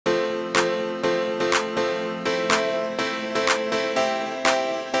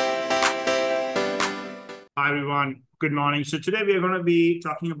Hi, everyone. Good morning. So today we are going to be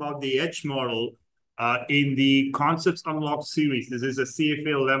talking about the H model in the Concepts Unlocked series. This is a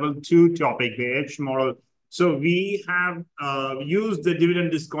CFA level 2 topic, the H model. So we have used the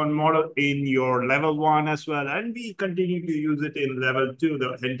dividend discount model in your level 1 as well, and we continue to use it in level 2.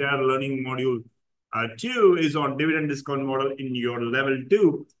 The entire learning module 2 is on dividend discount model in your level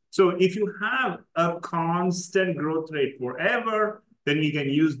 2. So if you have a constant growth rate forever, then we can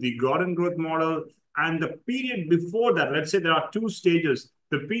use the Gordon growth model. And the period before that, let's say there are two stages.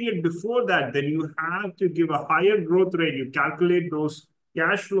 The period before that, then you have to give a higher growth rate. You calculate those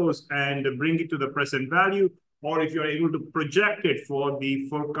cash flows and bring it to the present value. Or if you're able to project it for the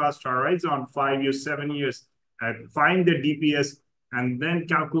forecast horizon, 5 years, 7 years, find the DPS and then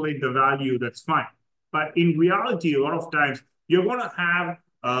calculate the value, that's fine. But in reality, a lot of times, you're going to have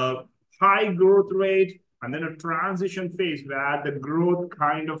a high growth rate and then a transition phase where the growth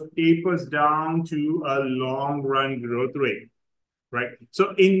kind of tapers down to a long run growth rate, right?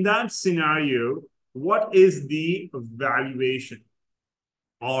 So in that scenario, what is the valuation?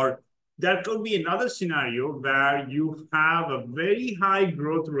 Or there could be another scenario where you have a very high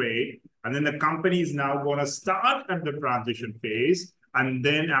growth rate, and then the company is now going to start at the transition phase. And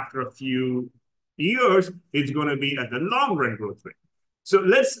then after a few years, it's going to be at the long run growth rate. So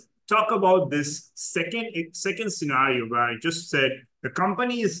let's talk about this second scenario where I just said the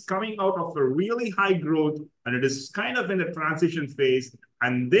company is coming out of a really high growth and it is kind of in the transition phase,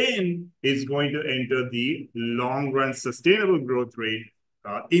 and then it's going to enter the long run sustainable growth rate.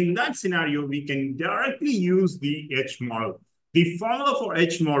 In that scenario, we can directly use the H model. The formula for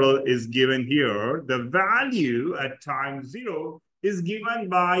H model is given here. The value at time 0 is given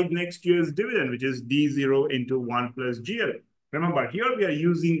by next year's dividend, which is D0 into 1 plus GL. Remember, here we are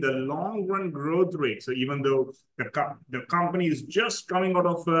using the long run growth rate. So even though the company is just coming out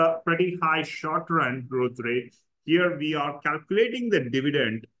of a pretty high short run growth rate, here we are calculating the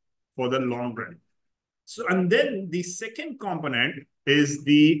dividend for the long run. So, and then the second component is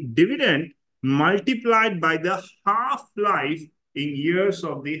the dividend multiplied by the half-life in years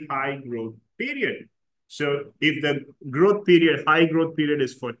of the high growth period. So if the high growth period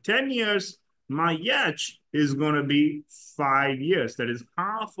is for 10 years, my H is going to be 5 years. That is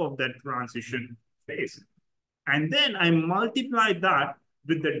half of that transition phase. And then I multiply that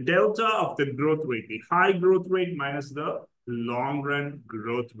with the delta of the growth rate, the high growth rate minus the long run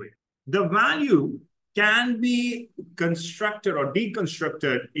growth rate. The value can be constructed or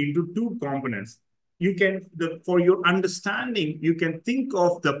deconstructed into two components. You can, for your understanding, you can think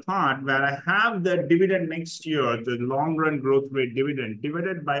of the part where I have the dividend next year, the long run growth rate dividend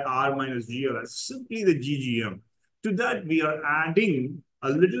divided by R minus GL as simply the GGM. To that, we are adding a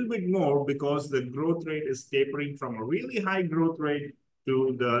little bit more because the growth rate is tapering from a really high growth rate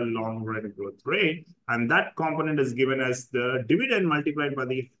to the long run growth rate. And that component is given as the dividend multiplied by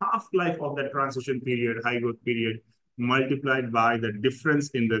the half-life of the transition period, high growth period, multiplied by the difference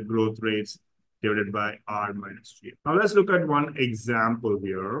in the growth rates divided by R minus G. Now let's look at one example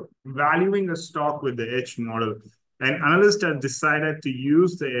here. Valuing a stock with the H model. An analyst has decided to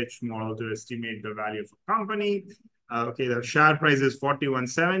use the H model to estimate the value of a company. Okay, the share price is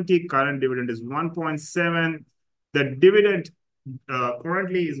 41.70. Current dividend is 1.7. The dividend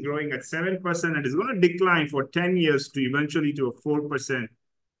currently is growing at 7% and is going to decline for 10 years to eventually to a 4%.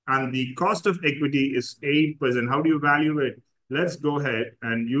 And the cost of equity is 8%. How do you value it? Let's go ahead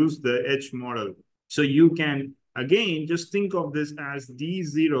and use the H model. So you can, again, just think of this as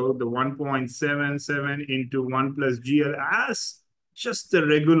D0, the 1.77 into 1 plus GL as just the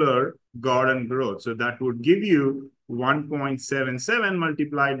regular Gordon growth. So that would give you 1.77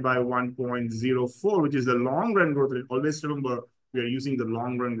 multiplied by 1.04, which is the long run growth rate. Always remember, we are using the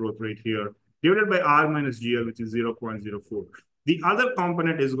long run growth rate here, divided by R minus GL, which is 0.04. The other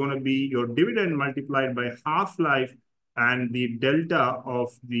component is going to be your dividend multiplied by half-life and the delta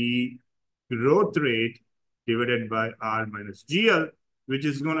of the growth rate divided by R minus GL, which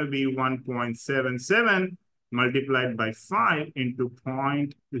is going to be 1.77 multiplied by 5 into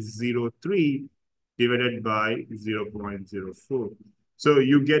 0.03 divided by 0.04. So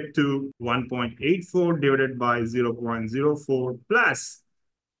you get to 1.84 divided by 0.04 plus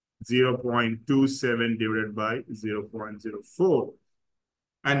 0.27 divided by 0.04.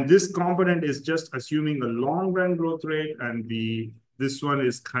 And this component is just assuming a long run growth rate, and this one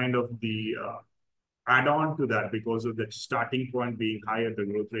is kind of the add-on to that because of the starting point being higher, the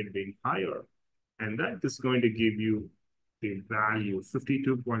growth rate being higher. And that is going to give you the value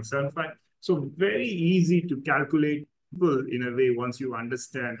 52.75. So very easy to calculate in a way once you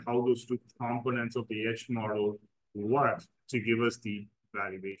understand how those two components of the H model work to give us the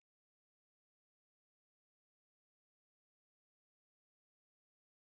valuation.